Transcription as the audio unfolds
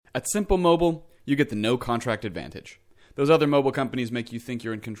At Simple Mobile, you get the no contract advantage. Those other mobile companies make you think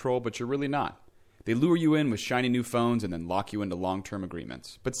you're in control, but you're really not. They lure you in with shiny new phones and then lock you into long-term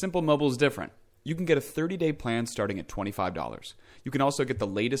agreements. But Simple Mobile is different. You can get a 30-day plan starting at $25. You can also get the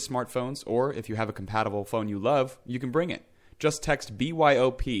latest smartphones, or if you have a compatible phone you love, you can bring it. Just text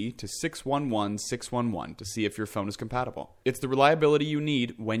BYOP to 611-611 to see if your phone is compatible. It's the reliability you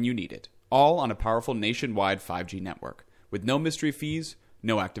need when you need it. All on a powerful nationwide 5G network. With no mystery fees,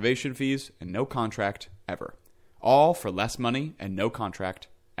 no activation fees, and no contract ever. All for less money and no contract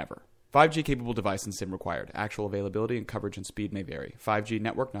ever. 5G capable device and SIM required. Actual availability and coverage and speed may vary. 5G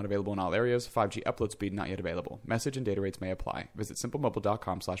network not available in all areas. 5G upload speed not yet available. Message and data rates may apply. Visit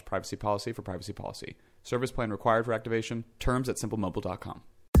simplemobile.com/privacy policy for privacy policy. Service plan required for activation. Terms at simplemobile.com.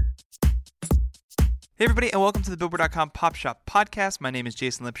 Hey everybody, and welcome to the Billboard.com Pop Shop Podcast. My name is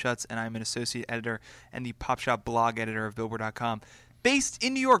Jason Lipschutz, and I'm an associate editor and the Pop Shop blog editor of Billboard.com. Based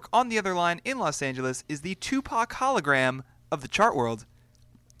in New York, on the other line in Los Angeles, is the Tupac hologram of the chart world,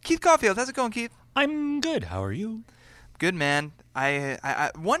 Keith Caulfield. How's it going, Keith? I'm good. How are you? Good, man.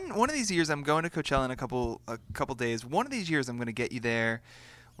 One of these years I'm going to Coachella in a couple days. One of these years I'm going to get you there.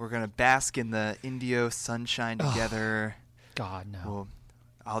 We're going to bask in the Indio sunshine together. God, no.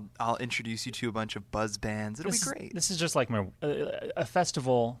 I'll introduce you to a bunch of buzz bands. It'll be great. This is just like a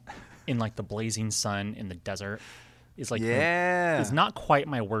festival in like the blazing sun in the desert. Is like it's not quite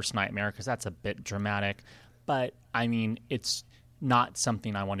my worst nightmare because that's a bit dramatic, but I mean it's not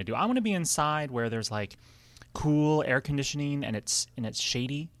something I want to do. I want to be inside where there's like cool air conditioning and it's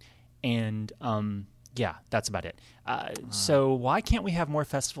shady, and yeah, that's about it. So why can't we have more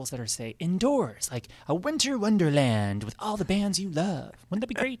festivals that are, say, indoors, like a winter wonderland with all the bands you love? Wouldn't that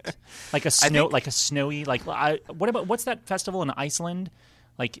be great? Like a snowy, like what's that festival in Iceland?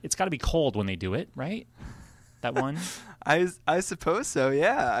 Like it's got to be cold when they do it, right? That one? I suppose so.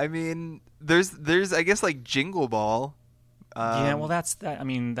 Yeah. I mean, there's I guess like Jingle Ball. Yeah, well, that's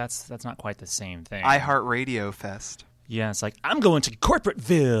not quite the same thing. iHeartRadio Fest. Yeah, it's like I'm going to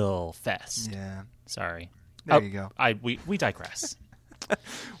Corporateville Fest. Yeah. Sorry. There you go. We digress.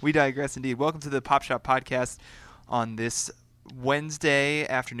 We digress indeed. Welcome to the Pop Shop Podcast. On this Wednesday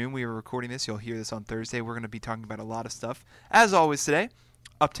afternoon, we are recording this. You'll hear this on Thursday. We're going to be talking about a lot of stuff. As always today,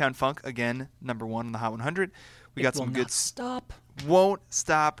 Uptown Funk, again, number one on the Hot 100. We got some good stop. Won't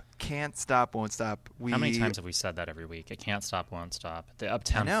stop, can't stop, won't stop. How many times have we said that every week? It can't stop, won't stop. The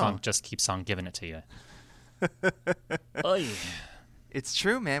Uptown Funk just keeps on giving it to you. It's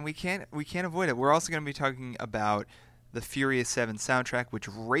true, man. We can't avoid it. We're also going to be talking about the Furious 7 soundtrack, which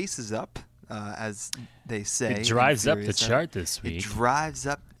races up, as they say. It drives up the chart this week. It drives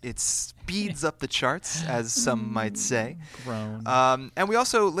up. It speeds up the charts, as some might say. Grown. And we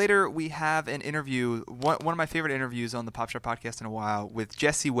also, later, we have an interview, one of my favorite interviews on the Pop Shop Podcast in a while, with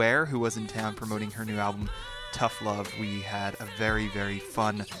Jessie Ware, who was in town promoting her new album, Tough Love. We had a very, very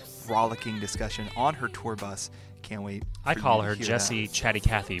fun, rollicking discussion on her tour bus. Can't wait. I call her Jessie Chatty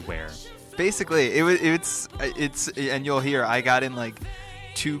Cathy Ware. Basically, it's and you'll hear I got in like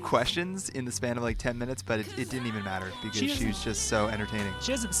 2 questions in the span of like 10 minutes, but it didn't even matter because she was just so entertaining.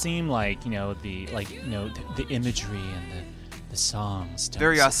 She doesn't seem like the imagery and the songs.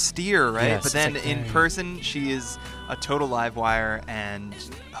 Very austere, right? Yes, but then like in person, she is a total live wire and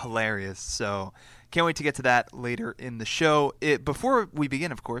hilarious. So can't wait to get to that later in the show. Before we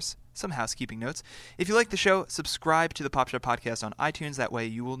begin, of course, some housekeeping notes. If you like the show, subscribe to the Pop Shop Podcast on iTunes. That way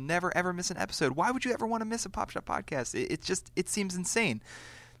you will never, ever miss an episode. Why would you ever want to miss a Pop Shop Podcast? It seems insane.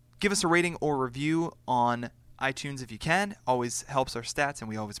 Give us a rating or review on iTunes if you can. Always helps our stats, and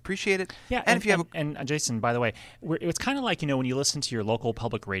we always appreciate it. Yeah, and if you have and Jason, by the way, it's kind of like when you listen to your local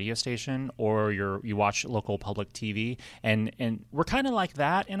public radio station or you watch local public TV, and we're kind of like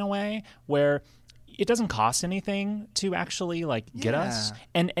that in a way where it doesn't cost anything to actually get us,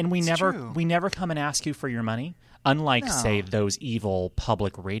 and we never come and ask you for your money. Unlike, say, those evil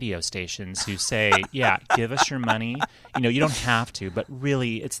public radio stations who say, yeah, give us your money. You don't have to, but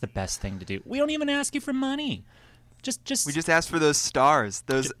really it's the best thing to do. We don't even ask you for money. We just ask for those stars,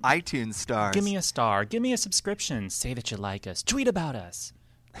 those iTunes stars. Give me a star. Give me a subscription. Say that you like us. Tweet about us.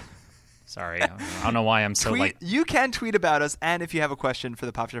 Sorry, I don't know why I'm so You can tweet about us, and if you have a question for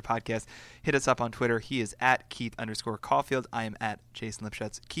the Pop Shop Podcast, hit us up on Twitter. He is at Keith_Caulfield. I am at Jason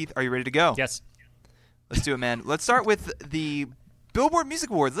Lipschutz. Keith, are you ready to go? Yes. Let's do it, man. Let's start with the Billboard Music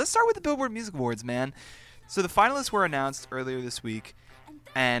Awards. Man. So the finalists were announced earlier this week,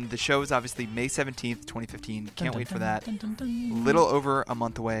 and the show is obviously May 17th, 2015. Can't wait for that. Little over a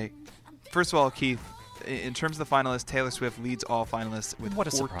month away. First of all, Keith, in terms of the finalists, Taylor Swift leads all finalists with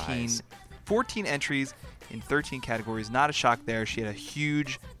 14 14 entries in 13 categories. Not a shock there. She had a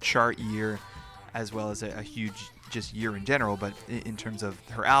huge chart year, as well as a huge just year in general. But in terms of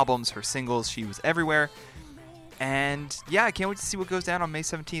her albums, her singles, she was everywhere. And yeah, I can't wait to see what goes down on May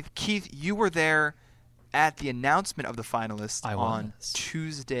 17th. Keith, you were there at the announcement of the finalists on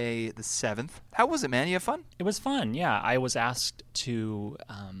Tuesday the 7th. How was it, man? You have fun? It was fun, yeah. I was asked to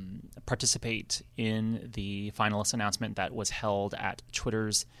participate in the finalist announcement that was held at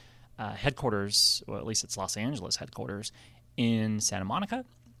Twitter's headquarters, or at least its Los Angeles headquarters, in Santa Monica,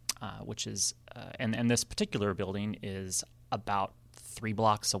 which is, and this particular building is about 3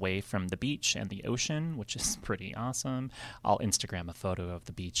 blocks away from the beach and the ocean, which is pretty awesome. I'll Instagram a photo of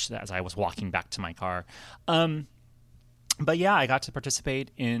the beach as I was walking back to my car. But yeah, I got to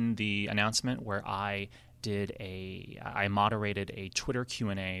participate in the announcement where I moderated a Twitter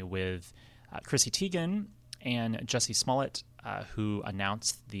Q&A with Chrissy Teigen and Jussie Smollett, who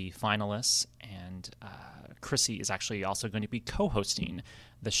announced the finalists, and Chrissy is actually also going to be co-hosting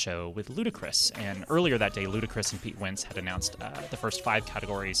the show with Ludacris. And earlier that day, Ludacris and Pete Wentz had announced the first 5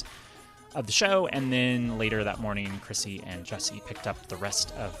 categories of the show, and then later that morning, Chrissy and Jussie picked up the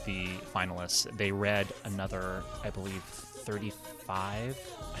rest of the finalists. They read another, I believe, 35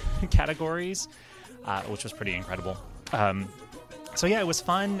 categories, which was pretty incredible. So yeah, it was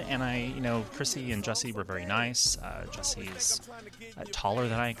fun, and Chrissy and Jussie were very nice. Jussie's taller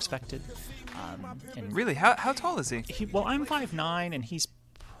than I expected. And really, how tall is he? Well, I'm 5'9", and he's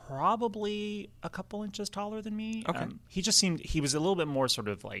probably a couple inches taller than me. Okay. He was a little bit more sort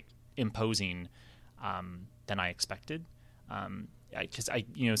of like imposing than I expected. Because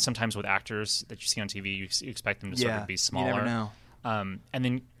sometimes with actors that you see on TV, you expect them to sort of be smaller. You never know. And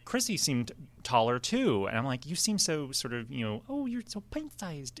then Chrissy seemed taller too, and I'm like, you seem so sort of, oh, you're so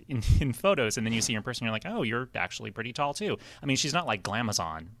pint-sized in photos, and then you see her in person, you're like, oh, you're actually pretty tall too. I mean, she's not like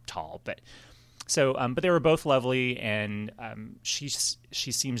Glamazon tall, but they were both lovely, and she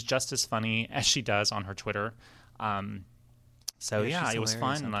seems just as funny as she does on her Twitter. It was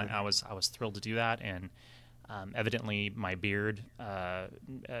fun, and I was thrilled to do that, and evidently my beard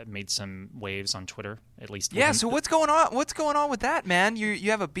made some waves on Twitter, at least. Yeah, so what's going on? What's going on with that, man?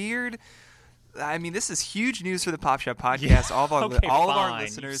 You have a beard. I mean, this is huge news for the Pop Shop podcast. Yeah. All of our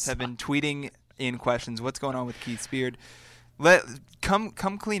listeners have been tweeting in questions. What's going on with Keith's beard? Come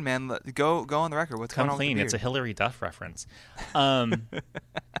clean, man. Go on the record. What's going on with the beard? It's a Hillary Duff reference. Well,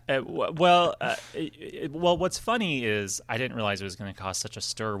 what's funny is I didn't realize it was going to cause such a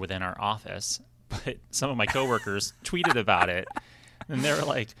stir within our office, but some of my coworkers tweeted about it, and they were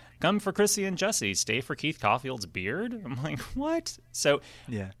like, "Come for Chrissy and Jussie, stay for Keith Caulfield's beard." I'm like, "What?" So,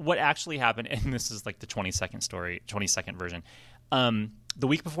 what actually happened? And this is like the 20-second version. The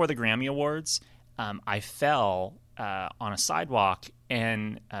week before the Grammy Awards, I fell on a sidewalk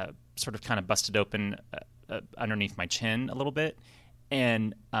and sort of kind of busted open underneath my chin a little bit,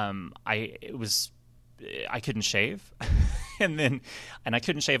 and I couldn't shave. and I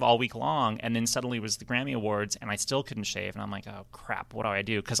couldn't shave all week long, and then suddenly it was the Grammy Awards, and I still couldn't shave, and I'm like, oh crap, what do I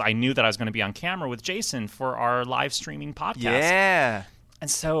do? Because I knew that I was going to be on camera with Jason for our live streaming podcast. Yeah. And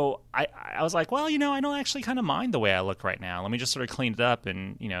so I was like, well, I don't actually kind of mind the way I look right now. Let me just sort of clean it up,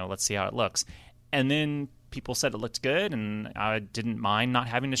 and let's see how it looks. And then people said it looked good, and I didn't mind not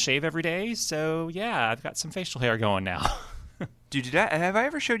having to shave every day. So yeah, I've got some facial hair going now. Dude, have I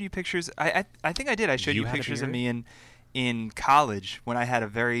ever showed you pictures? I think I did. I showed you pictures of me in college when I had a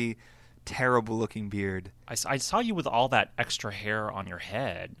very terrible looking beard. I saw you with all that extra hair on your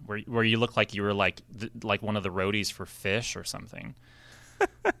head, where you look like you were like one of the roadies for Fish or something.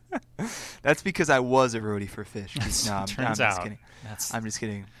 That's because I was a roadie for Fish. No, I'm just kidding. I'm just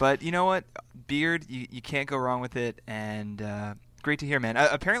kidding. But you know what? Beard, you can't go wrong with it, and great to hear, man.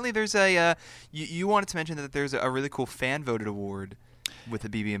 Apparently there's a you wanted to mention that there's a really cool fan voted award with the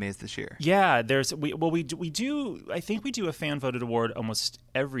BBMAs this year. Yeah, we do. I think we do a fan voted award almost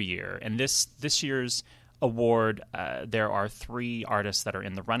every year, and this year's award, there are 3 artists that are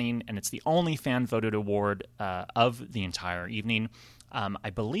in the running, and it's the only fan voted award of the entire evening. I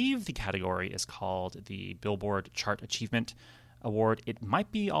believe the category is called the Billboard Chart Achievement Award. It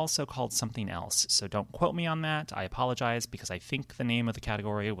might be also called something else, so don't quote me on that. I apologize, because I think the name of the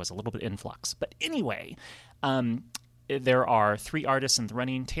category was a little bit in flux. But anyway, there are 3 artists in the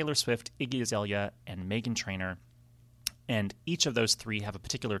running: Taylor Swift, Iggy Azalea, and Meghan Trainor. And each of those 3 have a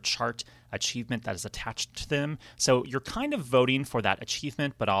particular chart achievement that is attached to them. So you're kind of voting for that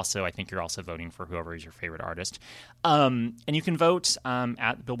achievement, but also I think you're also voting for whoever is your favorite artist. And you can vote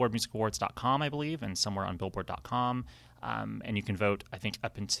at BillboardMusicAwards.com, I believe, and somewhere on Billboard.com. And you can vote, I think,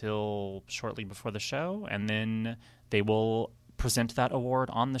 up until shortly before the show. And then they will present that award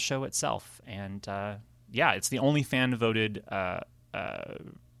on the show itself. And it's the only fan-voted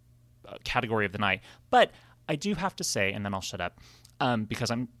category of the night. But I do have to say, and then I'll shut up, because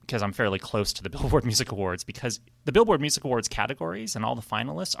I'm fairly close to the Billboard Music Awards, because the Billboard Music Awards categories and all the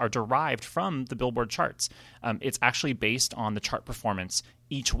finalists are derived from the Billboard charts. It's actually based on the chart performance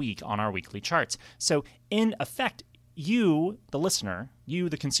each week on our weekly charts. So in effect, you, the listener, you,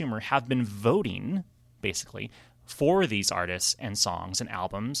 the consumer, have been voting, basically, for these artists and songs and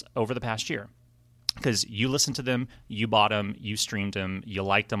albums over the past year. Because you listened to them, you bought them, you streamed them, you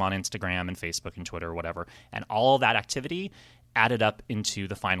liked them on Instagram and Facebook and Twitter or whatever. And all that activity added up into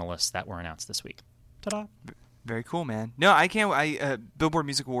the finalists that were announced this week. Ta-da! Very cool, man. No, I can't. Billboard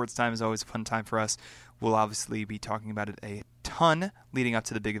Music Awards time is always a fun time for us. We'll obviously be talking about it a ton leading up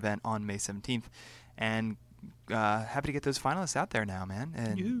to the big event on May 17th. And happy to get those finalists out there now, man.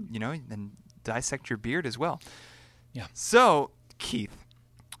 And, and dissect your beard as well. Yeah. So, Keith,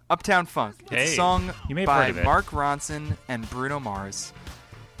 Uptown Funk. It's a song by Mark Ronson and Bruno Mars.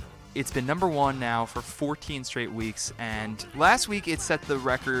 It's been number one now for 14 straight weeks, and last week it set the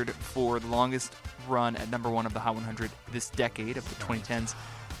record for the longest run at number one of the Hot 100 this decade of the 2010s.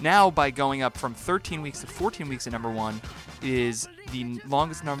 Now, by going up from 13 weeks to 14 weeks at number one, it is the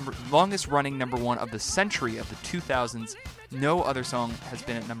longest running number one of the century of the 2000s. No other song has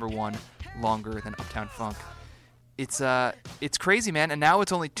been at number one longer than Uptown Funk. It's crazy, man, and now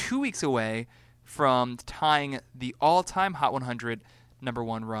it's only 2 weeks away from tying the all-time Hot 100 number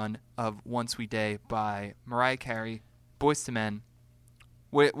one run of One Sweet Day by Mariah Carey, Boyz II Men.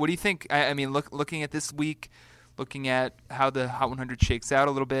 What do you think? I mean, looking at this week, looking at how the Hot 100 shakes out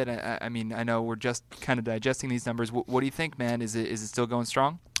a little bit, I mean, I know we're just kind of digesting these numbers. What do you think, man? Is it still going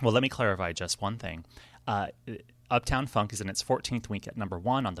strong? Well, let me clarify just one thing. Uptown Funk is in its 14th week at number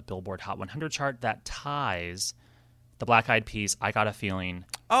one on the Billboard Hot 100 chart. That ties the Black Eyed Peas, I Got a Feeling.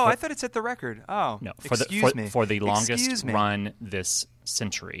 Oh, I thought it set the record. Oh, no, for the longest run this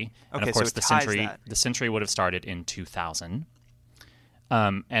century. Okay, and of course, so it ties the century would have started in 2000.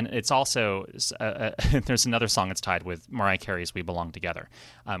 And it's also there's another song that's tied with Mariah Carey's "We Belong Together,"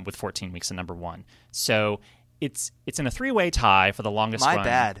 with 14 weeks at number one. So it's in a 3-way tie for the longest run.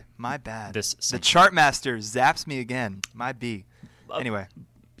 My bad. The chart master zaps me again. My B. Anyway,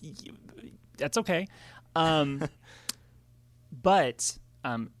 that's okay. But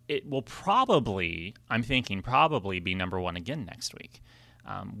it will probably be number one again next week,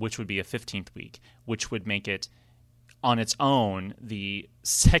 which would be a 15th week, which would make it on its own the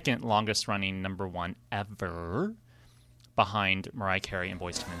second longest running number one ever, behind Mariah Carey and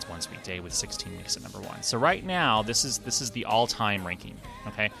Boyz II Men's One Sweet Day with 16 weeks at number one. So right now, this is the all-time ranking.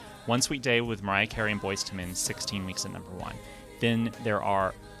 Okay, One Sweet Day with Mariah Carey and Boyz II Men, 16 weeks at number one. Then there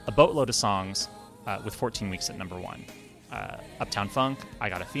are a boatload of songs with 14 weeks at number one. Uptown Funk, I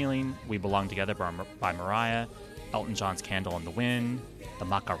Got a Feeling, We Belong Together by Mariah, Elton John's Candle in the Wind, The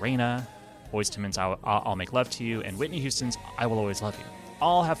Macarena, Boyz II Men's I'll Make Love to You, and Whitney Houston's I Will Always Love You.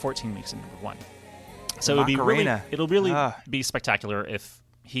 All have 14 weeks at number one. So it'll really be spectacular if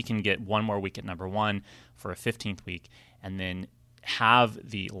he can get one more week at number one for a 15th week, and then have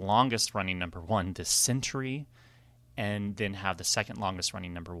the longest running number one this century, and then have the second longest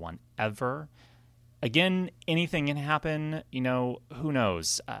running number one ever. Again, anything can happen. Who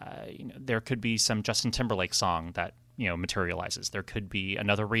knows? There could be some Justin Timberlake song that materializes. There could be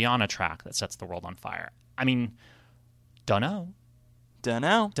another Rihanna track that sets the world on fire. I mean, don't know.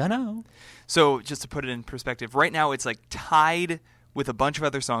 So just to put it in perspective, right now it's like tied with a bunch of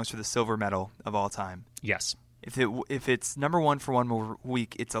other songs for the silver medal of all time. Yes. If it's number one for one more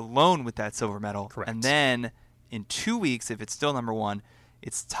week, it's alone with that silver medal. Correct. And then in 2 weeks, if it's still number one,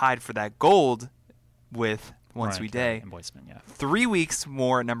 it's tied for that gold with One Sweet Day. And Boyz II Men, yeah. 3 weeks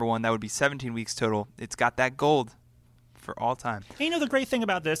more at number one. That would be 17 weeks total. It's got that gold for all time. And the great thing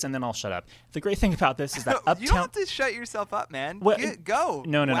about this, and then I'll shut up. The great thing about this is that Uptown... You don't have to shut yourself up, man. Go.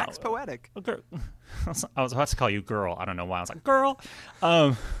 No. Wax poetic. I was about to call you girl. I don't know why. I was like, girl.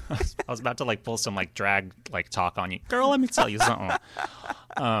 I was about to pull some drag talk on you. Girl, let me tell you something.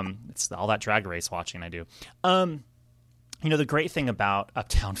 It's all that Drag Race watching I do. The great thing about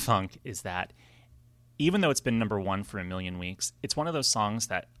Uptown Funk is that even though it's been number one for a million weeks, it's one of those songs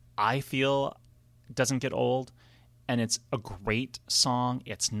that I feel doesn't get old, and it's a great song.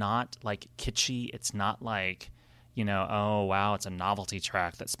 It's not kitschy. It's not oh wow, it's a novelty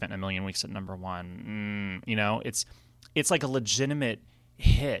track that spent a million weeks at number one. It's like a legitimate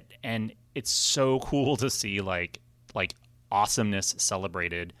hit, and it's so cool to see awesomeness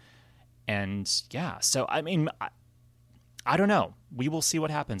celebrated. And yeah, so I mean, I don't know. We will see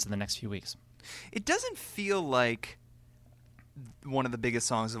what happens in the next few weeks. It doesn't feel like one of the biggest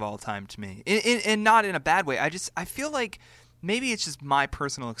songs of all time to me, and not in a bad way. I feel like maybe it's just my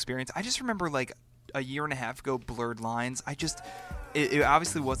personal experience. I just remember like a year and a half ago, Blurred Lines. It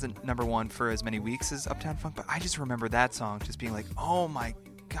obviously wasn't number one for as many weeks as Uptown Funk, but I just remember that song just being like, oh my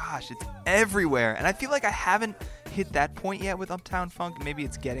gosh, it's everywhere. And I feel like I haven't hit that point yet with Uptown Funk. Maybe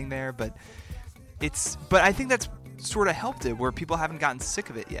it's getting there, but I think that's sort of helped it, where people haven't gotten sick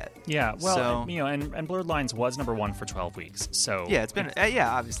of it yet. Yeah, well, and Blurred Lines was number one for 12 weeks. So yeah, it's been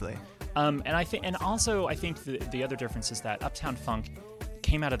obviously. And I think the other difference is that Uptown Funk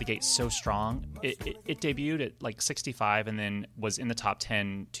came out of the gate so strong. It debuted at like 65 and then was in the top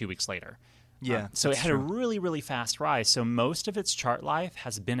 10 2 weeks later. Yeah, so it had a really, really fast rise. So most of its chart life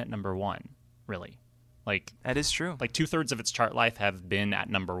has been at number one, really. Like that is true. Like 2/3 of its chart life have been at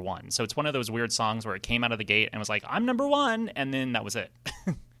number one. So it's one of those weird songs where it came out of the gate and was like, I'm number one, and then that was it,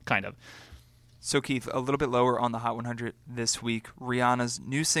 kind of. So Keith, a little bit lower on the Hot 100 this week, Rihanna's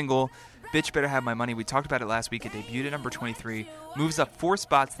new single, Bitch Better Have My Money. We talked about it last week. It debuted at number 23, moves up 4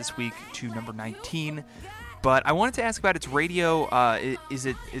 spots this week to number 19. But I wanted to ask about its radio. Is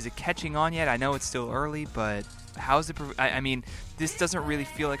it catching on yet? I know it's still early, but how's it? I mean, this doesn't really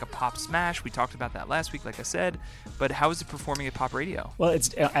feel like a pop smash. We talked about that last week, like I said. But how is it performing at pop radio? Well,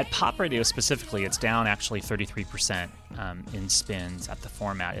 it's at pop radio specifically. It's down actually 33% in spins at the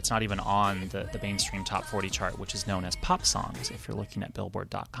format. It's not even on the mainstream top 40 chart, which is known as pop songs. If you're looking at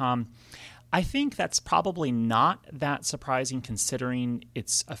Billboard.com. I think that's probably not that surprising considering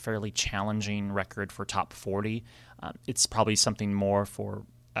it's a fairly challenging record for top 40. It's probably something more for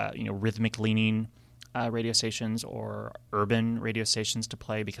rhythmic-leaning radio stations or urban radio stations to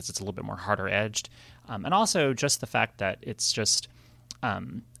play because it's a little bit more harder edged. And also just the fact that it's just a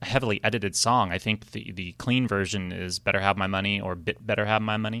heavily edited song. I think the clean version is Better Have My Money or Bit Better Have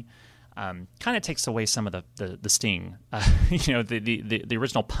My Money. Kind of takes away some of the sting. The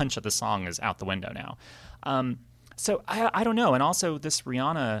original punch of the song is out the window now. So I don't know. And also this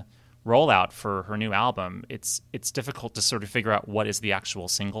Rihanna rollout for her new album, it's difficult to sort of figure out what is the actual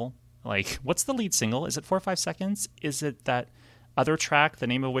single. Like, what's the lead single? Is it 4 or 5 seconds? Is it that other track, the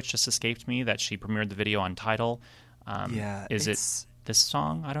name of which just escaped me, that she premiered the video on Tidal? Is it this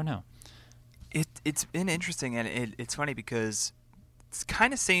song? I don't know. It's been interesting, and it's funny because it's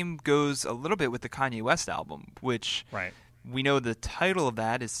kind of same goes a little bit with the Kanye West album, which we know the title of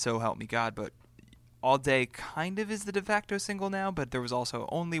that is So Help Me God, but All Day kind of is the de facto single now, but there was also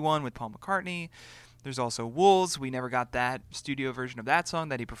Only One with Paul McCartney. There's also Wolves. We never got that studio version of that song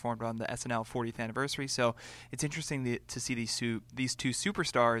that he performed on the SNL 40th anniversary. So it's interesting to see these two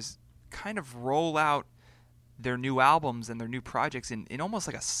superstars kind of roll out their new albums and their new projects in almost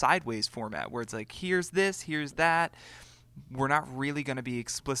like a sideways format where it's like, here's this, here's that. We're not really going to be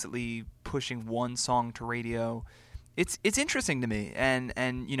explicitly pushing one song to radio. It's interesting to me. And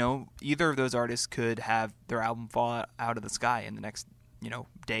either of those artists could have their album fall out of the sky in the next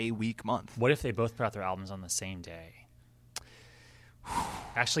day, week, month. What if they both put out their albums on the same day?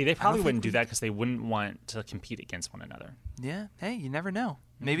 Actually, they probably wouldn't do that because they wouldn't want to compete against one another. Yeah. Hey, you never know.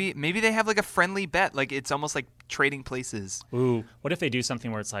 Maybe they have like a friendly bet. Like it's almost like trading places. Ooh, what if they do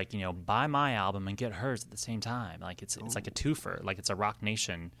something where it's like, buy my album and get hers at the same time? Like it's like a twofer. Like it's a Rock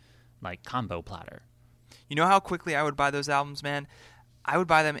Nation like combo platter. You know how quickly I would buy those albums, man? I would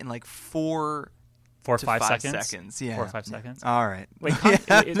buy them in like 4 or 5 seconds. Yeah. 4 or 5 seconds. All right. Wait,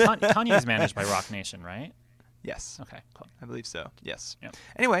 Kanye is managed by Rock Nation, right? Yes. Okay, cool. I believe so. Yes. Yep.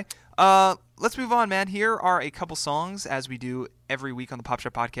 Anyway, let's move on, man. Here are a couple songs, as we do every week on the Pop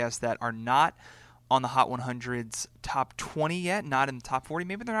Shop Podcast, that are not on the Hot 100's top 20 yet, not in the top 40.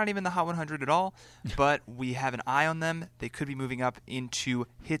 Maybe they're not even the Hot 100 at all, but we have an eye on them. They could be moving up into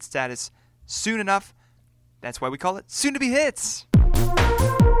hit status soon enough. That's why we call it Soon to Be Hits. All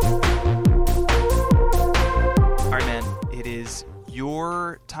right, man. It is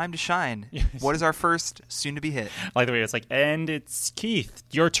your time to shine. Yes. What is our first soon-to-be hit? I like the way it's like, and it's Keith,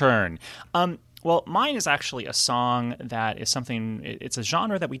 your turn. Well, mine is actually a song that is something, it's a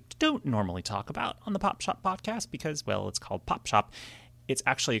genre that we don't normally talk about on the Pop Shop Podcast because, well, it's called Pop Shop. It's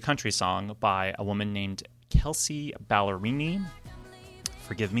actually a country song by a woman named Kelsea Ballerini.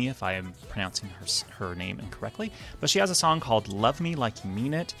 Forgive me if I am pronouncing her name incorrectly, but she has a song called Love Me Like You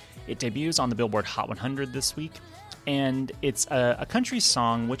Mean It. It debuts on the Billboard Hot 100 this week. And it's a country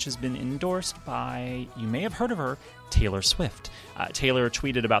song which has been endorsed by, you may have heard of her, Taylor Swift. Taylor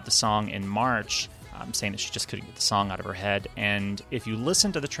tweeted about the song in March, saying that she just couldn't get the song out of her head. And if you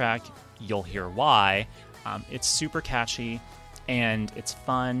listen to the track, you'll hear why. It's super catchy, and it's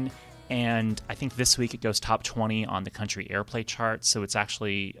fun, And I think this week it goes top 20 on the country airplay chart, so it's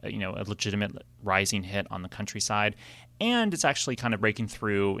actually a legitimate rising hit on the countryside. And it's actually kind of breaking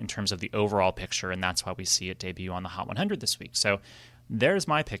through in terms of the overall picture, and that's why we see it debut on the Hot 100 this week. So there's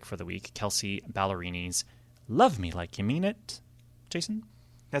my pick for the week, Kelsea Ballerini's Love Me Like You Mean It. Jason?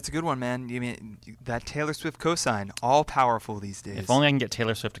 That's a good one, man. You mean that Taylor Swift cosign, all powerful these days. If only I can get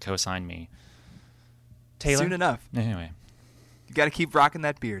Taylor Swift to cosign me. Taylor? Soon enough. Anyway. You got to keep rocking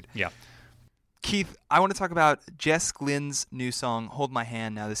that beard. Yeah. Keith, I want to talk about Jess Glynn's new song, Hold My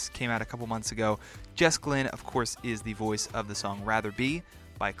Hand. Now, this came out a couple months ago. Jess Glynn, of course, is the voice of the song Rather Be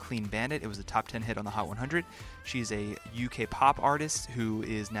by Clean Bandit. It was a top 10 hit on the Hot 100. She's a UK pop artist who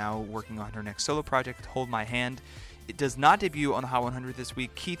is now working on her next solo project, Hold My Hand. It does not debut on the Hot 100 this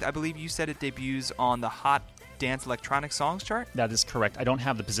week. Keith, I believe you said it debuts on the Hot Dance Electronic Songs chart? That is correct. I don't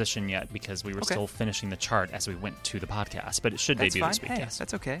have the position yet because we were still finishing the chart as we went to the podcast, but it should debut this week. Hey, yes.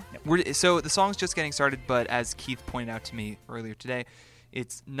 That's okay. Yep. So the song's just getting started, but as Keith pointed out to me earlier today,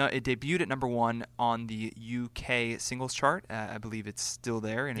 it debuted at number 1 on the UK singles chart. I believe it's still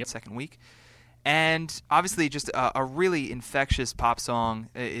there in its second week. And obviously just a really infectious pop song.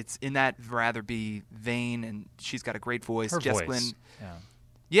 It's in that Rather Be vein, and she's got a great voice. Her Jess voice. Glynn.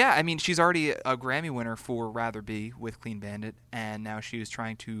 Yeah. I mean, she's already a Grammy winner for Rather Be with Clean Bandit, and now she is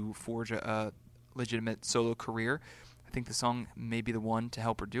trying to forge a legitimate solo career. I think the song may be the one to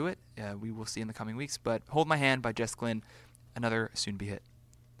help her do it. We will see in the coming weeks. But Hold My Hand by Jess Glynn, another soon-to-be hit.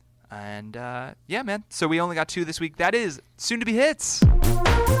 And, yeah, man. So we only got 2 this week. That is soon-to-be hits.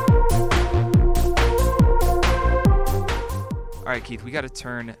 All right, Keith, we got to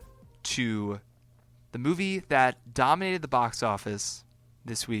turn to the movie that dominated the box office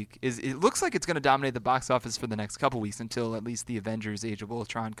this week. It looks like it's going to dominate the box office for the next couple weeks until at least the Avengers Age of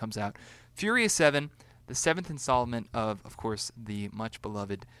Ultron comes out. Furious 7, the 7th installment of course, the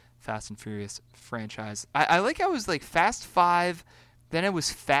much-beloved Fast and Furious franchise. I like how it was like Fast 5, then it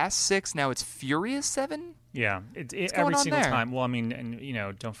was Fast 6, now it's Furious 7? Yeah, every single time. Well, I mean,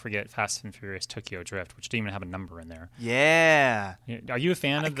 and don't forget Fast and Furious Tokyo Drift, which didn't even have a number in there. Yeah. Are you a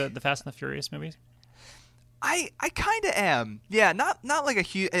fan of the Fast and the Furious movies? I kind of am. Yeah, not like a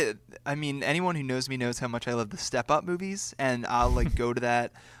huge. I mean, anyone who knows me knows how much I love the Step Up movies, and I'll like go to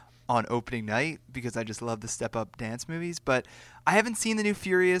that on opening night because I just love the Step Up dance movies. But I haven't seen the new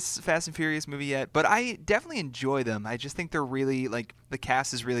Fast and Furious movie yet, but I definitely enjoy them. I just think they're really like the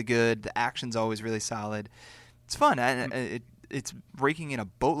cast is really good. The action's always really solid. It's fun. It's raking in a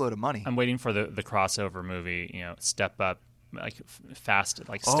boatload of money. I'm waiting for the crossover movie. Step Up. Like fast,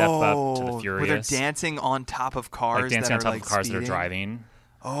 like Step Up to the Furious, where they're dancing on top of cars, like dancing on top of cars speeding. that are driving.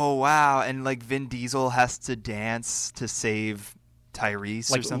 Oh wow! And like Vin Diesel has to dance to save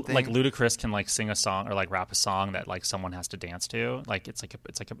Tyrese or something. Like Ludacris can like sing a song or like rap a song that like someone has to dance to. Like it's like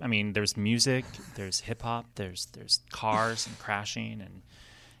I mean, there's music, there's hip hop, there's cars and crashing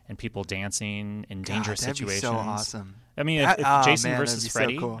and people dancing in dangerous situations. That'd be so awesome. I mean, if Jason versus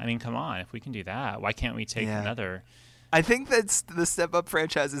Freddy, so cool. I mean, come on, if we can do that, why can't we take another? I think that the Step Up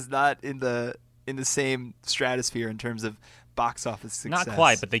franchise is not in the same stratosphere in terms of box office success. Not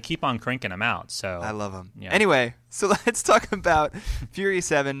quite, but they keep on cranking them out. So I love them. Yeah. Anyway, so let's talk about Furious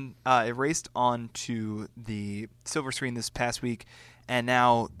 7. It raced on to the silver screen this past week, and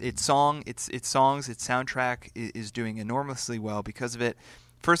now its soundtrack is doing enormously well because of it.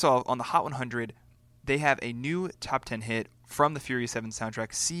 First of all, on the Hot 100, they have a new top 10 hit from the Furious 7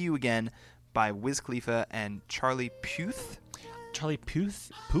 soundtrack, "See You Again" by Wiz Khalifa and Charlie Puth. Charlie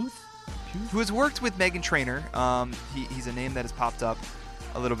Puth? Who has worked with Meghan Trainor. He's a name that has popped up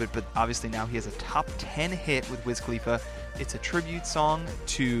a little bit, but obviously now he has a top 10 hit with Wiz Khalifa. It's a tribute song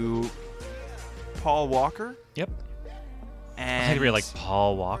to Paul Walker. Yep. And I think we're like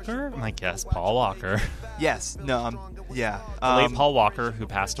Paul Walker? I guess Paul Walker. Yes. No, yeah. The late Paul Walker, who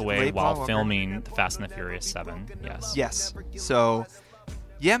passed away while Walker. filming The Fast and the Furious 7. Yes. Yes. So...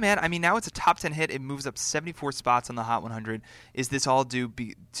 yeah, man. I mean, now it's a top 10 hit. It moves up 74 spots on the Hot 100. Is this all due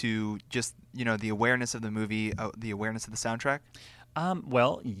to just, the awareness of the movie, the awareness of the soundtrack?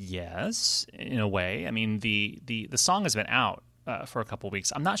 Well, yes, in a way. I mean, the song has been out for a couple of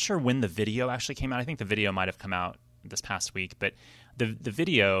weeks. I'm not sure when the video actually came out. I think the video might have come out this past week. But the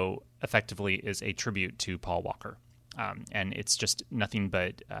video effectively is a tribute to Paul Walker. And it's just nothing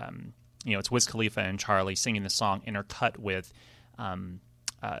but, it's Wiz Khalifa and Charlie singing the song intercut with...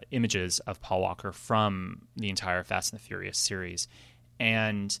 images of Paul Walker from the entire Fast and the Furious series.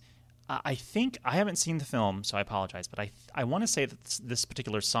 And I think, I haven't seen the film, so I apologize, but I want to say that this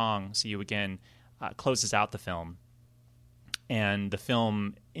particular song, "See You Again," closes out the film. and the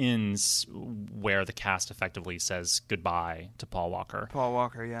film ends where the cast effectively says goodbye to Paul Walker. Paul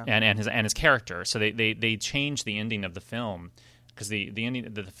Walker, yeah. And his character. So they changed the ending of the film because the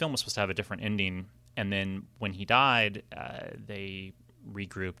ending the film was supposed to have a different ending, and then when he died, they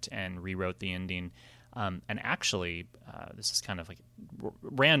regrouped and rewrote the ending. And actually, this is kind of like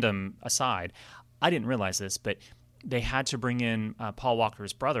random aside. I didn't realize this, but they had to bring in Paul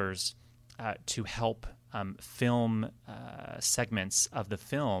Walker's brothers to help film segments of the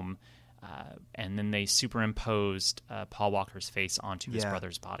film, and then they superimposed Paul Walker's face onto his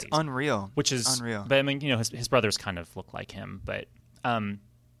brothers' bodies. It's unreal. Which is unreal. But I mean, his brothers kind of look like him. But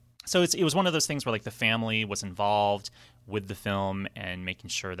so it was one of those things where like the family was involved with the film and making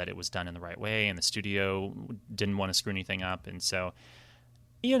sure that it was done in the right way, and the studio didn't want to screw anything up, and so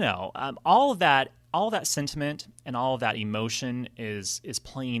all of that sentiment and all of that emotion is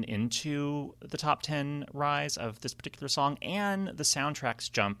playing into the top 10 rise of this particular song, and the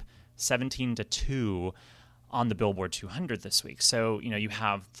soundtracks jump 17-2 on the Billboard 200 this week. So, you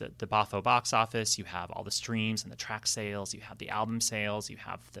have the Bafo box office, you have all the streams and the track sales, you have the album sales, you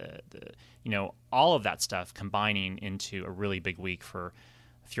have the all of that stuff combining into a really big week for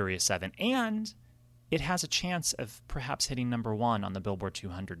Furious 7. And it has a chance of perhaps hitting number 1 on the Billboard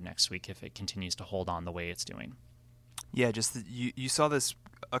 200 next week if it continues to hold on the way it's doing. Yeah, you saw this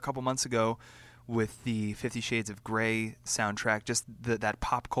a couple months ago with the 50 Shades of Grey soundtrack, just that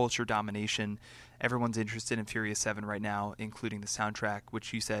pop culture domination. Everyone's interested in Furious 7 right now, including the soundtrack,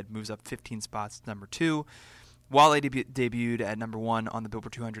 which you said moves up 15 spots to number 2. Wale debuted at number 1 on the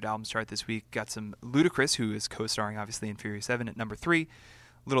Billboard 200 album chart this week. Got some Ludacris, who is co-starring obviously in Furious 7, at number 3.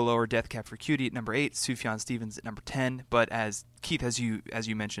 A little lower, Death Cab for Cutie at number 8, Sufjan Stevens at number 10. But as Keith, as you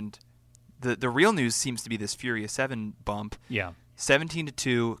mentioned, the real news seems to be this Furious 7 bump. Yeah.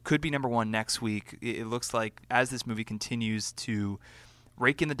 17-2, could be number 1 next week. It looks like as this movie continues to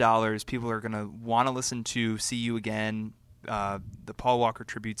rake in the dollars, people are going to want to listen to See You Again, the Paul Walker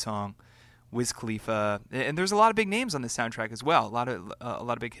tribute song, Wiz Khalifa, and there's a lot of big names on this soundtrack as well. A lot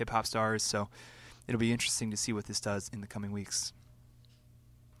of big hip hop stars. So it'll be interesting to see what this does in the coming weeks.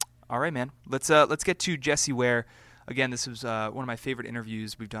 All right, man. Let's get to Jessie Ware. Again, this was one of my favorite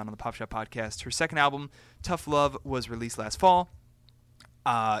interviews we've done on the Pop Shop Podcast. Her second album, Tough Love, was released last fall.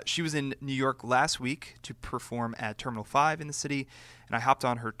 She was in New York last week to perform at Terminal 5 in the city, and I hopped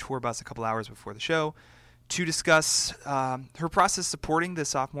on her tour bus a couple hours before the show to discuss her process supporting the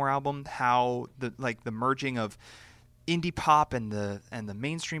sophomore album, how the merging of indie pop and the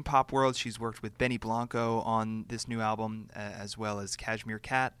mainstream pop world. She's worked with Benny Blanco on this new album, as well as Cashmere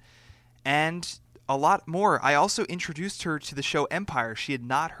Cat, and a lot more. I also introduced her to the show Empire. She had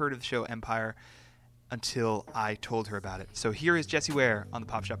not heard of the show Empire until I told her about it. So here is Jessie Ware on the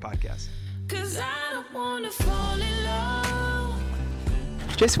Pop Shop Podcast. 'Cause I don't wanna fall in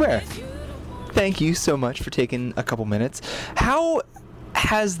love. Jessie Ware, thank you so much for taking a couple minutes. How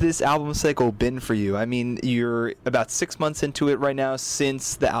has this album cycle been for you? I mean, you're about 6 months into it right now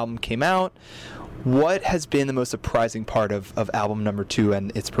since the album came out. What has been the most surprising part of album number 2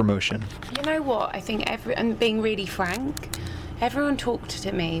 and its promotion? You know what? I think and being really frank, everyone talked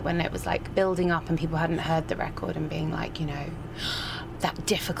to me when it was like building up and people hadn't heard the record and being like, that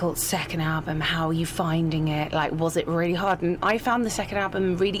difficult second album, how are you finding it? Like, was it really hard? And I found the second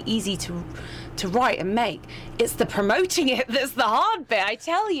album really easy to write and make. It's the promoting it that's the hard bit, I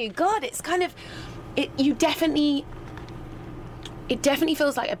tell you. God, it's kind of, it definitely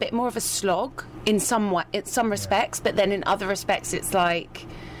feels like a bit more of a slog in some respects, but then in other respects it's like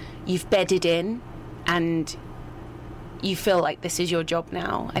you've bedded in and you feel like this is your job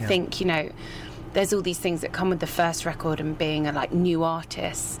now. I think, there's all these things that come with the first record and being a new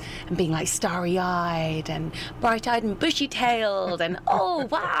artist and being starry-eyed and bright-eyed and bushy-tailed and oh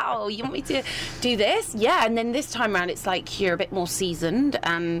wow, you want me to do this? Yeah. And then this time around it's like you're a bit more seasoned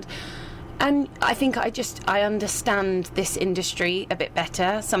and I think I understand this industry a bit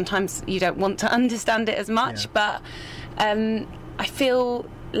better. Sometimes you don't want to understand it as much, but I feel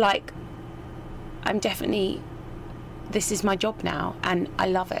like this is my job now and I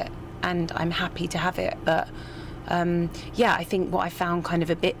love it and I'm happy to have it. But I think what I found kind of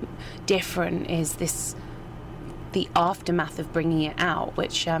a bit different is the aftermath of bringing it out,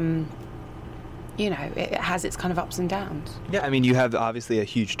 which it has its kind of ups and downs. Yeah, I mean, you have obviously a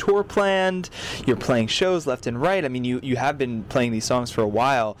huge tour planned. You're playing shows left and right. I mean, you have been playing these songs for a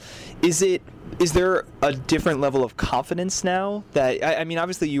while. Is there a different level of confidence now? That I mean,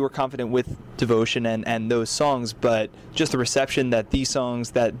 obviously you were confident with Devotion and those songs, but just the reception that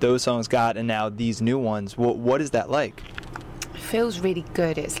those songs got and now these new ones, what is that like? It feels really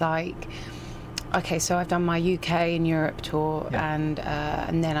good. It's like okay, so I've done my UK and Europe tour, Yeah.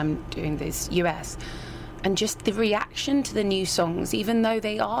 and then I'm doing this US. And just the reaction to the new songs, even though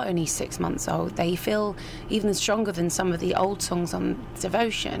they are only 6 months old, they feel even stronger than some of the old songs on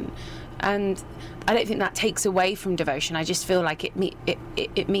Devotion. And I don't think that takes away from Devotion. I just feel like it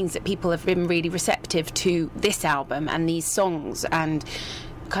means that people have been really receptive to this album and these songs, and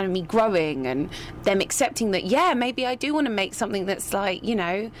kind of me growing and them accepting that, yeah, maybe I do want to make something that's like, you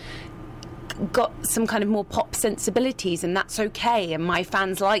know, got some kind of more pop sensibilities, and that's okay, and my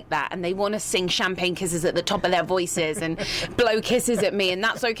fans like that, and they want to sing Champagne Kisses at the top of their voices and blow kisses at me, and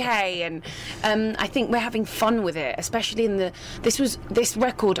that's okay. And I think we're having fun with it, especially in this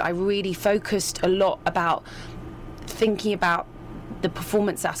record. I really focused a lot about thinking about the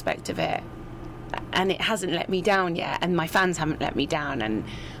performance aspect of it, and it hasn't let me down yet, and my fans haven't let me down, and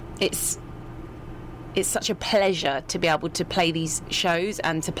it's such a pleasure to be able to play these shows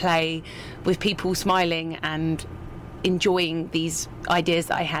and to play with people smiling and enjoying these ideas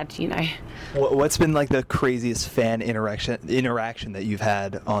that I had, you know. What's been like the craziest fan interaction that you've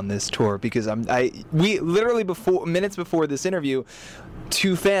had on this tour? Because we literally minutes before this interview,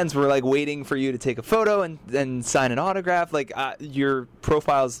 2 fans were like waiting for you to take a photo and sign an autograph. Like your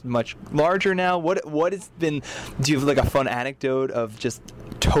profile's much larger now. What has been? Do you have like a fun anecdote of just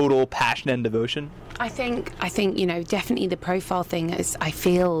total passion and devotion? I think you know, definitely the profile thing is. I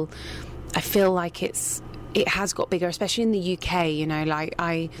feel like it has got bigger, especially in the UK. You know, like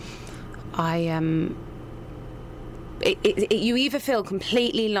you either feel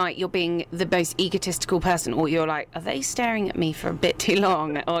completely like you're being the most egotistical person, or you're like, are they staring at me for a bit too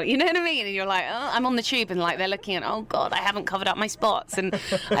long? Or, you know what I mean? And you're like, oh, I'm on the tube, and like they're looking at, oh God, I haven't covered up my spots, and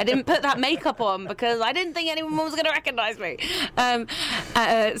I didn't put that makeup on because I didn't think anyone was going to recognise me.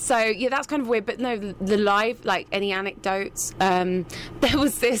 So yeah, that's kind of weird. But no, the live, like, any anecdotes? There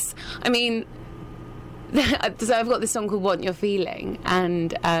was this. I mean, so I've got this song called "Want Your Feeling,"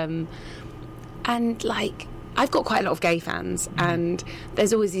 and like, I've got quite a lot of gay fans, and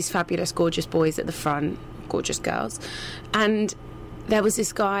there's always these fabulous, gorgeous boys at the front, gorgeous girls. And there was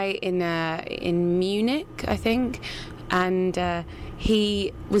this guy in Munich, I think, and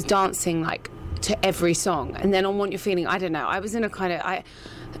he was dancing like to every song. And then on "Want Your Feeling," I don't know, I was in a kind of,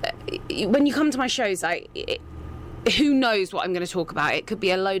 when you come to my shows, who knows what I'm going to talk about? It could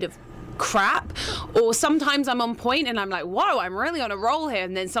be a load of crap, or sometimes I'm on point and I'm like, whoa, I'm really on a roll here,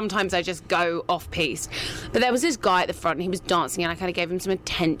 and then sometimes I just go off piece. But there was this guy at the front, and he was dancing, and I kind of gave him some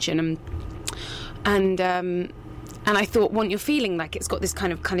attention, and I thought, "Want Your Feeling," like, it's got this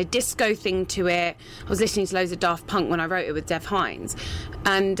kind of disco thing to it. I was listening to loads of Daft Punk when I wrote it with Dev Hynes,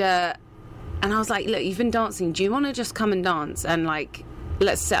 and I was like, look, you've been dancing, do you want to just come and dance, and like,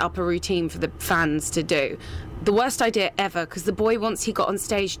 let's set up a routine for the fans to do? The worst idea ever, because the boy, once he got on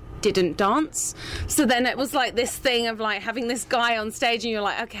stage, didn't dance. So then it was like this thing of like having this guy on stage, and you're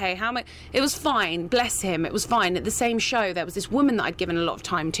like, okay, how am I? It was fine, bless him, it was fine. At the same show, there was this woman that I'd given a lot of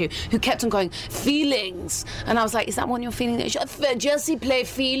time to, who kept on going, "Feelings," and I was like, is that one you're feeling? Jessie, play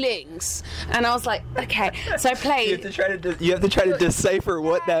 "Feelings," and I was like, okay. So I played. You have to try to decipher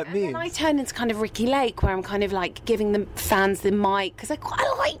what that means. And I turned into kind of Ricky Lake, where I'm kind of like giving the fans the mic, because I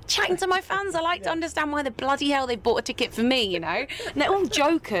quite like chatting to my fans. I like to understand why the bloody hell they bought a ticket for me, you know, and they're all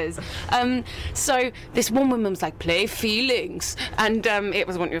jokers. So this one woman was like, "Play Feelings," and it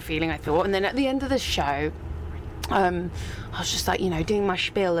was "Want Your Feeling," I thought. And then at the end of the show, I was just like, you know, doing my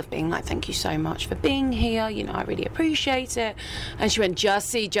spiel of being like, "Thank you so much for being here, you know, I really appreciate it." And she went,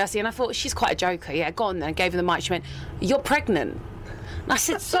 Jessie," and I thought, she's quite a joker, yeah, go on then. I gave her the mic. She went, "You're pregnant." And I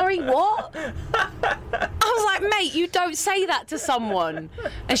said, "Sorry, what?" I was like, "Mate, you don't say that to someone."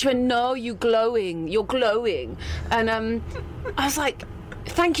 And she went, "No, you're glowing. And I was like,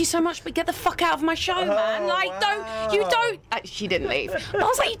 "Thank you so much, but get the fuck out of my show, man. Like, don't." She didn't leave. But I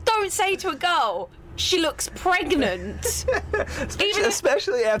was like, you don't say to a girl, she looks pregnant.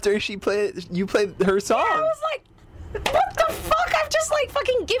 Especially after you played her song. Yeah, I was like, what the fuck? I've just like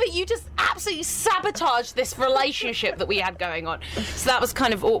fucking you just absolutely sabotaged this relationship that we had going on. So that was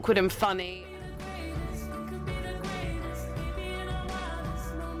kind of awkward and funny.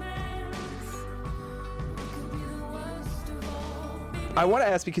 I want to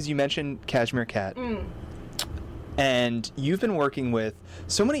ask, because you mentioned Cashmere Cat, and you've been working with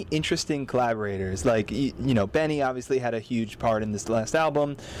so many interesting collaborators. Like, you know, Benny obviously had a huge part in this last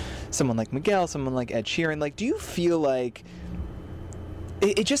album. Someone like Miguel, someone like Ed Sheeran. Like, do you feel like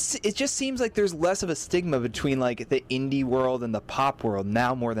it just seems like there's less of a stigma between like the indie world and the pop world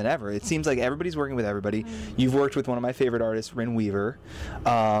now more than ever? It seems like everybody's working with everybody. You've worked with one of my favorite artists, Rin Weaver.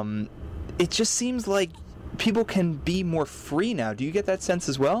 It just seems like people can be more free now. Do you get that sense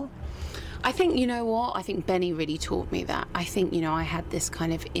as well? I think, you know what? I think Benny really taught me that. I think, you know, I had this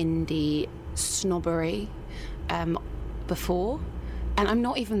kind of indie snobbery before. And I'm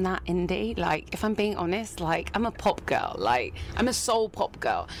not even that indie. Like, if I'm being honest, like, I'm a pop girl. Like, I'm a soul pop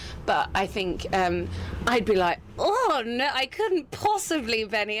girl. But I think I'd be like, oh, no, I couldn't possibly,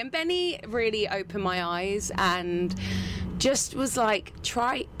 Benny. And Benny really opened my eyes and just was like,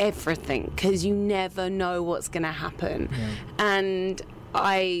 try everything, because you never know what's going to happen. Yeah. And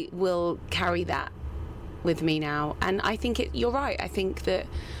I will carry that with me now. And I think you're right. I think that,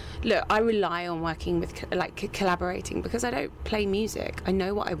 look, I rely on working with, like, collaborating, because I don't play music. I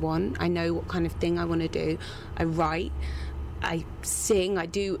know what I want. I know what kind of thing I want to do. I write, I sing, I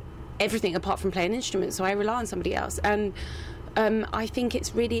do everything apart from playing instruments. So I rely on somebody else. And I think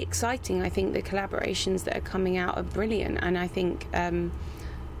it's really exciting. I think the collaborations that are coming out are brilliant. And I think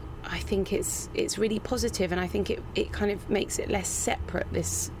it's really positive. And I think it kind of makes it less separate,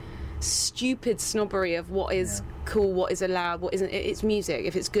 this stupid snobbery of what is cool, what is allowed, what isn't. It's music.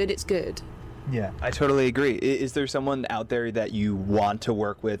 If it's good, it's good. Yeah, I totally agree. Is there someone out there that you want to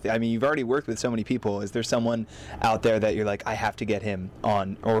work with? I mean, you've already worked with so many people. Is there someone out there that you're like, I have to get him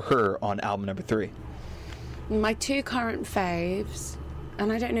on or her on album number 3? My 2 current faves,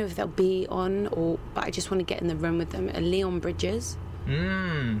 and I don't know if they'll be on, but I just want to get in the room with them, are Leon Bridges.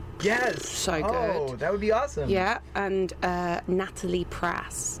 Yes. So good. Oh, that would be awesome. Yeah, and Natalie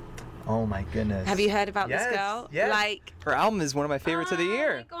Prass. Oh my goodness. Have you heard about this girl? Yes. Like, her album is one of my favorites of the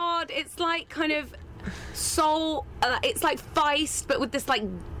year. Oh my god, it's like kind of soul. It's like Feist, but with this like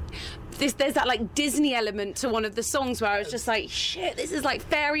there's that like Disney element to one of the songs where I was just like, shit, this is like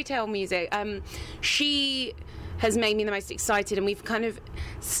fairy tale music. She has made me the most excited, and we've kind of,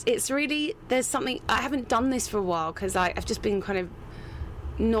 it's really, there's something, I haven't done this for a while because I've just been kind of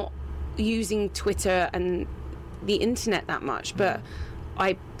not using Twitter and the internet that much, but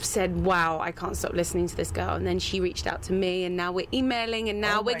I said, wow, I can't stop listening to this girl. And then she reached out to me, and now we're emailing, and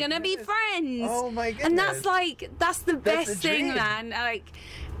now we're going to be friends. Oh my goodness. And that's like, that's the best thing, dream. man. Like,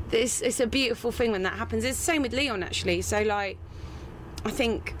 it's a beautiful thing when that happens. It's the same with Leon, actually. So, like, I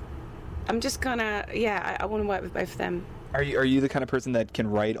think I'm just gonna, I want to work with both of them. Are you the kind of person that can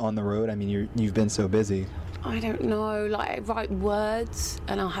write on the road? I mean, you've been so busy. I don't know. Like, I write words,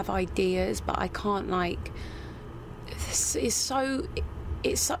 and I'll have ideas, but I can't, like, it's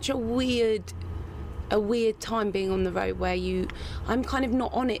such a weird time being on the road where I'm kind of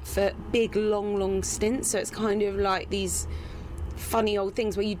not on it for big, long stints. So it's kind of like these funny old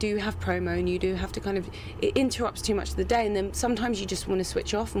things where you do have promo and you do have to kind of, it interrupts too much of the day, and then sometimes you just want to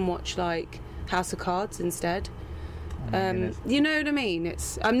switch off and watch like House of Cards instead. You know what I mean?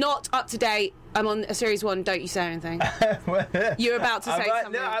 I'm not up to date. I'm on a series 1. Don't you say anything. You're about to say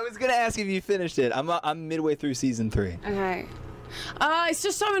something. No, I was going to ask if you finished it. I'm midway through season 3. Okay. It's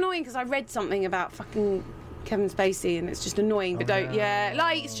just so annoying because I read something about fucking Kevin Spacey, and it's just annoying. But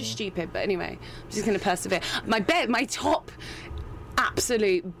it's just stupid. But anyway, I'm just going to persevere. My top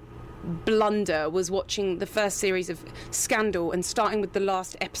absolute blunder was watching the first series of Scandal and starting with the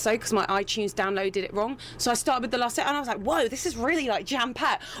last episode because my iTunes downloaded it wrong. So I started with the last episode, and I was like, whoa, this is really like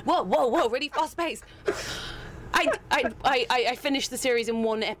jam-packed. Whoa, really fast-paced. I finished the series in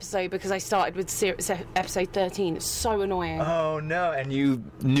 1 episode because I started with episode 13. It's so annoying. Oh no, and you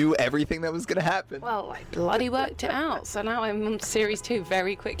knew everything that was going to happen. Well, I bloody worked it out. So now I'm on series 2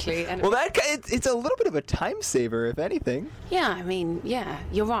 very quickly. And well, it's a little bit of a time saver, if anything. Yeah, I mean, yeah,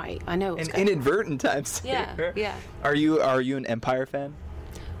 you're right. I know. An inadvertent time saver. Yeah. Are you an Empire fan?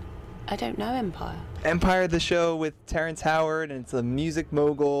 I don't know Empire. Empire, the show with Terrence Howard, and it's a music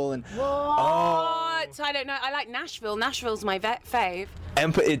mogul. And what? I don't know. I like Nashville. Nashville's my fave.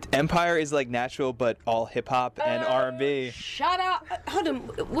 Empire is like Nashville, but all hip hop and R&B. Shut up. Hold on.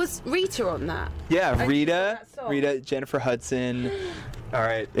 Was Rita on that? Yeah, Rita, Jennifer Hudson. All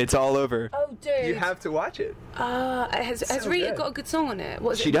right, it's all over. Oh, dude. You have to watch it. Has Rita got a good song on it?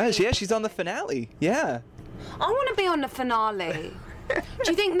 She does. Yeah, she's on the finale. Yeah. I want to be on the finale.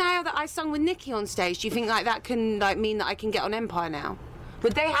 Do you think now that I sung with Nicki on stage, do you think like that can like mean that I can get on Empire now?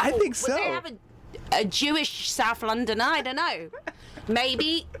 Would they have? I think so. Would they have a Jewish South Londoner? I don't know.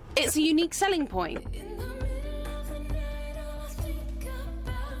 Maybe it's a unique selling point.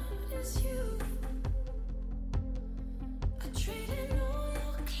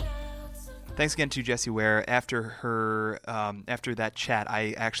 Thanks again to Jessie Ware. After that chat,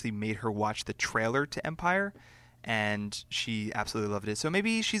 I actually made her watch the trailer to Empire, and she absolutely loved it. So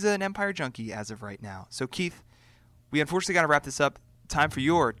maybe she's an Empire junkie as of right now. So Keith, we unfortunately got to wrap this up. Time for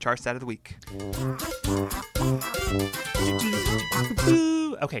your chart stat of the week.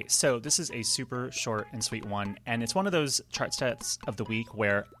 Okay, so this is a super short and sweet one, and it's one of those chart stats of the week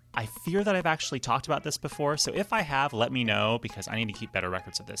where I fear that I've actually talked about this before, so if I have, let me know, because I need to keep better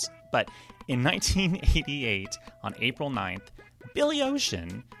records of this. But in 1988, on April 9th, Billy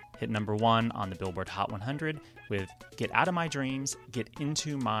Ocean hit number 1 on the Billboard Hot 100 with Get Out of My Dreams, Get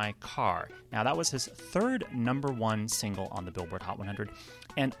Into My Car. Now, that was his third number 1 single on the Billboard Hot 100,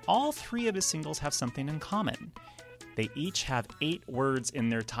 and all 3 of his singles have something in common. They each have 8 words in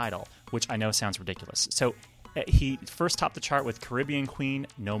their title, which I know sounds ridiculous. So he first topped the chart with Caribbean Queen,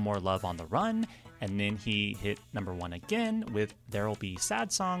 No More Love on the Run, and then he hit number 1 again with There'll Be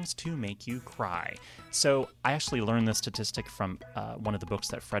Sad Songs to Make You Cry. So I actually learned this statistic from one of the books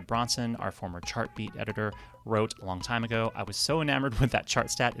that Fred Bronson, our former chart beat editor, wrote a long time ago. I was so enamored with that chart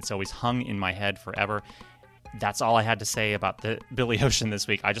stat, it's always hung in my head forever. That's all I had to say about the Billy Ocean this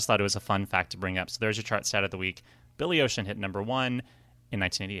week. I just thought it was a fun fact to bring up. So there's your chart stat of the week. Billy Ocean hit number 1 in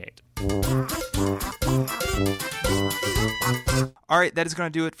 1988. All right, that is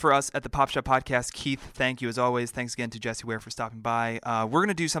going to do it for us at the Pop Shop Podcast. Keith, thank you as always. Thanks again to Jesse Ware for stopping by. We're going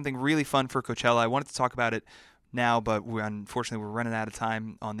to do something really fun for Coachella. I wanted to talk about it now, but unfortunately we're running out of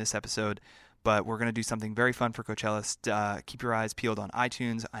time on this episode. But we're going to do something very fun for Coachella. Keep your eyes peeled on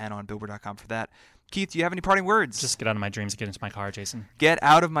iTunes and on Billboard.com for that. Keith, do you have any parting words? Just get out of my dreams and get into my car, Jason. Get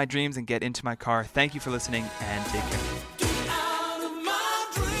out of my dreams and get into my car. Thank you for listening, and take care.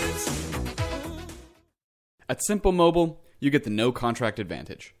 At Simple Mobile, you get the no contract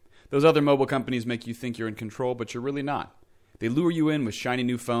advantage. Those other mobile companies make you think you're in control, but you're really not. They lure you in with shiny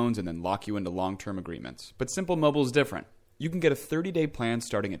new phones and then lock you into long-term agreements. But Simple Mobile is different. You can get a 30-day plan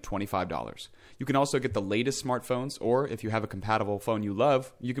starting at $25. You can also get the latest smartphones, or if you have a compatible phone you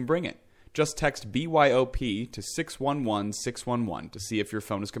love, you can bring it. Just text BYOP to 611-611 to see if your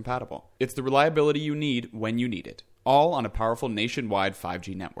phone is compatible. It's the reliability you need when you need it. All on a powerful nationwide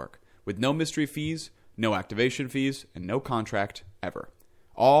 5G network. With no mystery fees, no activation fees, and no contract ever.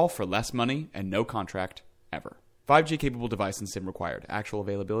 All for less money and no contract ever. 5G capable device and SIM required. Actual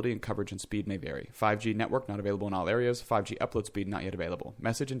availability and coverage and speed may vary. 5G network not available in all areas. 5G upload speed not yet available.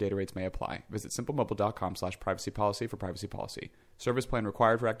 Message and data rates may apply. Visit simplemobile.com/privacy policy for privacy policy. Service plan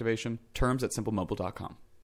required for activation. Terms at simplemobile.com.